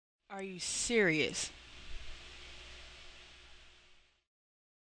Are you serious?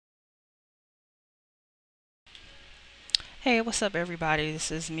 Hey, what's up, everybody?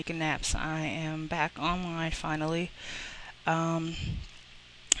 This is Mika Naps. I am back online finally. Um,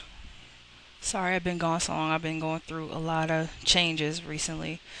 Sorry I've been gone so long. I've been going through a lot of changes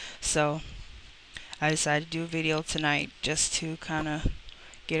recently, so I decided to do a video tonight just to kind of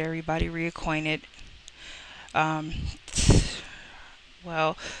get everybody reacquainted. Um,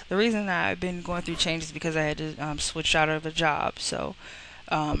 well, the reason that I've been going through changes is because I had to switch out of a job, so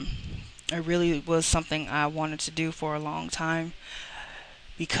um, it really was something I wanted to do for a long time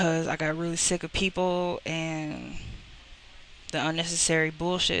because I got really sick of people and the unnecessary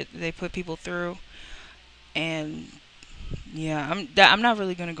bullshit they put people through. And yeah, I'm not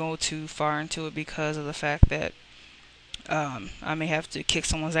really gonna go too far into it because of the fact that I may have to kick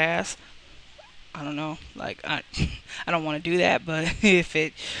someone's ass. I don't know, like I don't want to do that, but if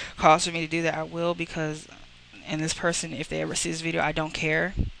it calls for me to do that, I will. Because and this person, if they ever see this video, I don't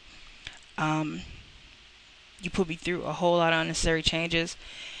care. Um, you put me through a whole lot of unnecessary changes,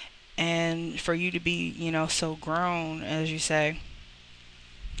 and for you to be, so grown, as you say,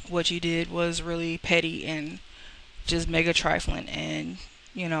 what you did was really petty and just mega trifling. And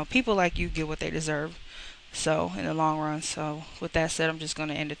people like you get what they deserve, so in the long run. So with that said, I'm just going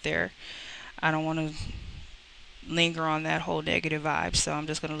to end it there. I don't want to linger on that whole negative vibe, so I'm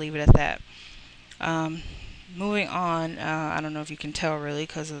just going to leave it at that. um, Moving on, I don't know if you can tell really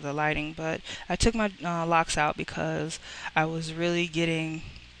because of the lighting, but I took my locks out because I was really getting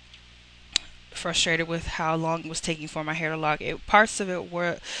frustrated with how long it was taking for my hair to lock. Parts of it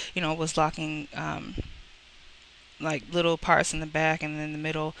were, was locking, like little parts in the back and in the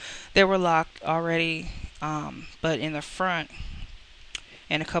middle. They were locked already, but in the front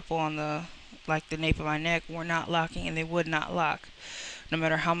and a couple on the like the nape of my neck were not locking, and they would not lock. No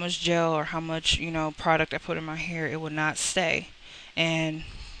matter how much gel or how much product I put in my hair, it would not stay. And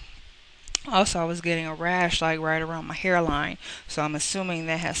also, I was getting a rash like right around my hairline, so I'm assuming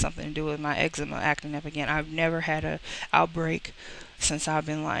that has something to do with my eczema acting up again. I've never had a outbreak since I've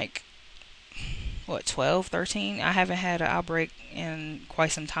been like, what, 12, 13. I haven't had an outbreak in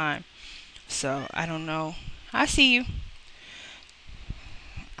quite some time, so I don't know. I see you.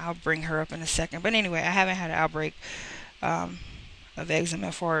 I'll bring her up in a second. But anyway, I haven't had an outbreak um, of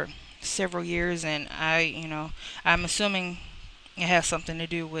eczema for several years, and I'm assuming it has something to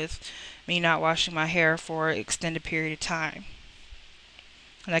do with me not washing my hair for an extended period of time.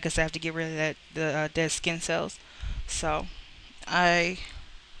 Like I said, I have to get rid of the dead skin cells. So I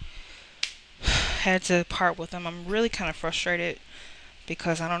had to part with them. I'm really kind of frustrated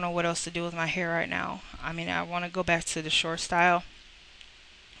because I don't know what else to do with my hair right now. I mean, I want to go back to the short style,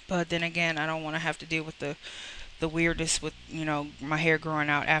 but then again, I don't want to have to deal with the weirdness with my hair growing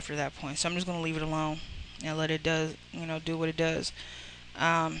out after that point. So I'm just gonna leave it alone and let it do what it does.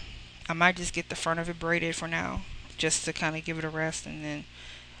 Um, I might just get the front of it braided for now, just to kind of give it a rest, and then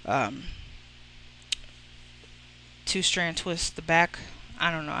um, two strand twist the back.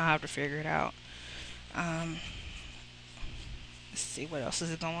 I don't know. I have to figure it out. Um, let's see what else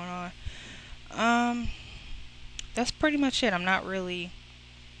is going on. Um, that's pretty much it. I'm not really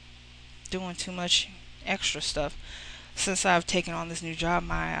doing too much extra stuff. Since I've taken on this new job,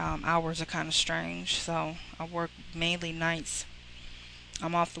 my hours are kind of strange. So I work mainly nights.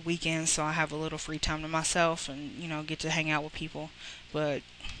 I'm off the weekends, so I have a little free time to myself and get to hang out with people. But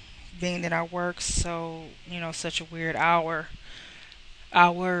being that I work so such a weird hours, I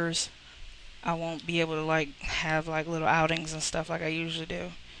won't be able to like have like little outings and stuff like I usually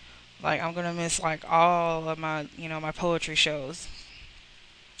do. Like I'm gonna miss like all of my my poetry shows.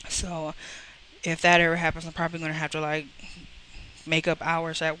 So if that ever happens, I'm probably gonna have to like make up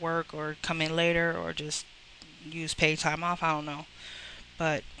hours at work or come in later or just use paid time off. I don't know.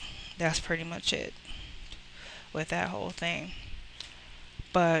 But that's pretty much it with that whole thing.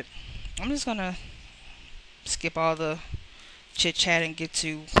 But I'm just gonna skip all the chit chat and get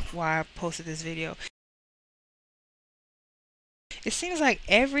to why I posted this video. It seems like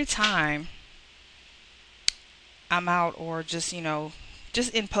every time I'm out or just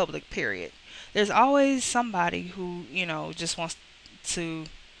just in public period, there's always somebody who just wants to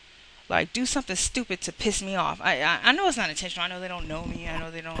like do something stupid to piss me off. I know it's not intentional. I know they don't know me. I know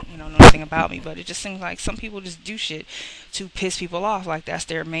they don't know anything about me. But it just seems like some people just do shit to piss people off. Like that's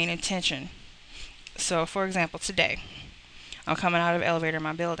their main intention. So for example, today I'm coming out of the elevator in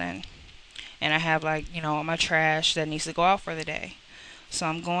my building, and I have like all my trash that needs to go out for the day. So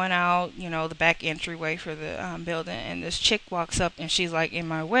I'm going out, the back entryway for the building, and this chick walks up and she's like in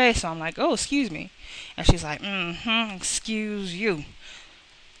my way. So I'm like, oh, excuse me, and she's like, excuse you.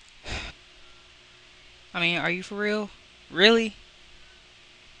 I mean, are you for real? Really?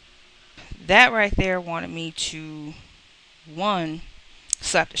 That right there wanted me to, one,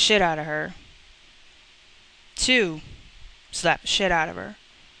 slap the shit out of her. Two, slap the shit out of her.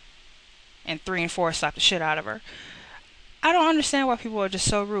 And three and four, slap the shit out of her. I don't understand why people are just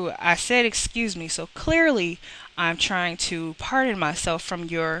so rude. I said excuse me, so clearly I'm trying to pardon myself from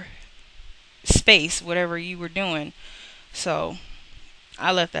your space, whatever you were doing. So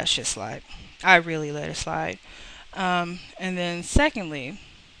I let that shit slide. I really let it slide. And then secondly,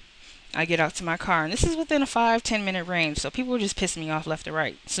 I get out to my car, and this is within a 5-10 minute range, so people were just pissing me off left and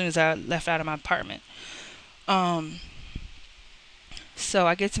right as soon as I left out of my apartment. Um, so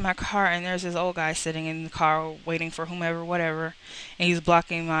I get to my car, and there's this old guy sitting in the car waiting for whomever, whatever, and he's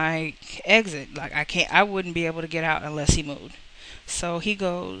blocking my exit. Like I wouldn't be able to get out unless he moved. So he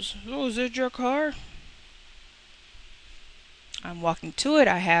goes, "Oh, is it your car?" I'm walking to it.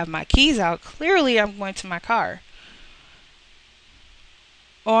 I have my keys out. Clearly, I'm going to my car.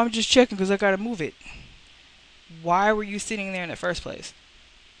 "Oh, I'm just checking because I gotta move it." Why were you sitting there in the first place?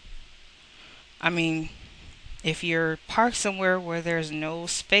 I mean, if you're parked somewhere where there's no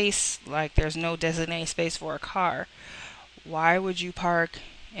space, like there's no designated space for a car, why would you park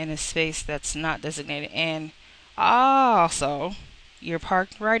in a space that's not designated? And also, you're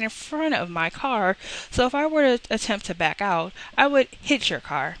parked right in front of my car, so if I were to attempt to back out, I would hit your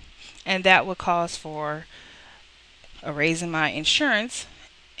car, and that would cause for a raise in my insurance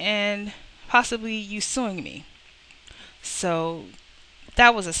and possibly you suing me. So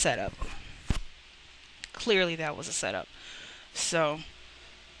that was a setup. Clearly, that was a setup. So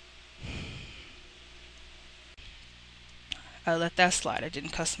I let that slide. I didn't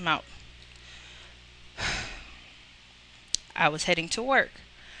cuss him out. I was heading to work,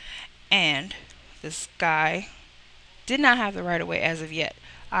 and this guy did not have the right of way as of yet.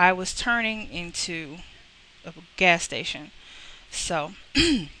 I was turning into a gas station. So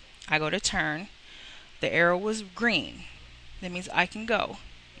I go to turn. The arrow was green. That means I can go.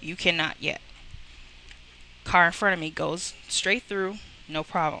 You cannot yet. Car in front of me goes straight through, no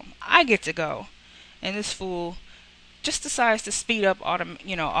problem. I get to go, and this fool just decides to speed up all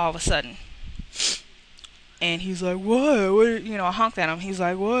of a sudden. And he's like, "What? What?" I honked at him. He's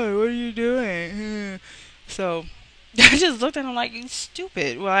like, "What? What are you doing?" So I just looked at him like, "You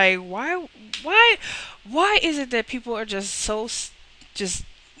stupid! Like, why is it that people are just so just?"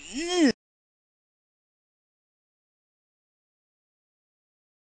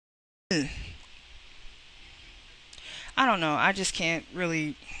 I don't know. I just can't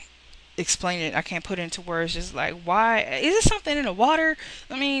really explain it. I can't put it into words. Just like, why is it something in the water?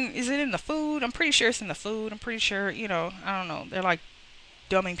 I mean, is it in the food? I'm pretty sure it's in the food. I'm pretty sure. I don't know. They're like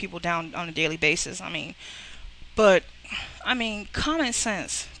dumbing people down on a daily basis. But I mean, common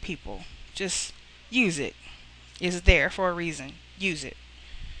sense, people, just use it. It's there for a reason. Use it.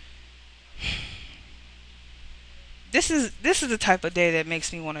 This is the type of day that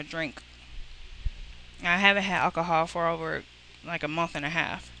makes me want to drink. I haven't had alcohol for over like a month and a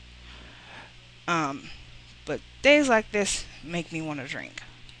half. Um, but days like this make me want to drink.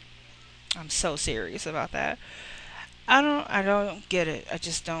 I'm so serious about that. I don't get it. I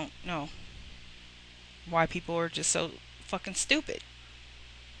just don't know why people are just so fucking stupid.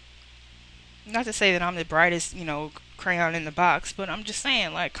 Not to say that I'm the brightest, crayon in the box, but I'm just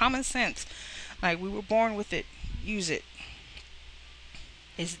saying, like, common sense. Like, we were born with it. Use it.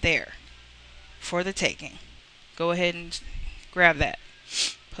 It's there for the taking. Go ahead and grab that.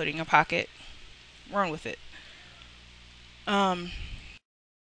 Put it in your pocket. Run with it. Um,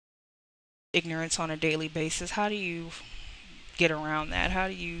 Ignorance on a daily basis. How do you get around that? How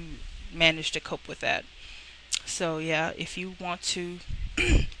do you manage to cope with that? So, yeah, if you want to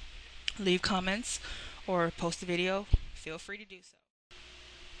leave comments or post a video, feel free to do so.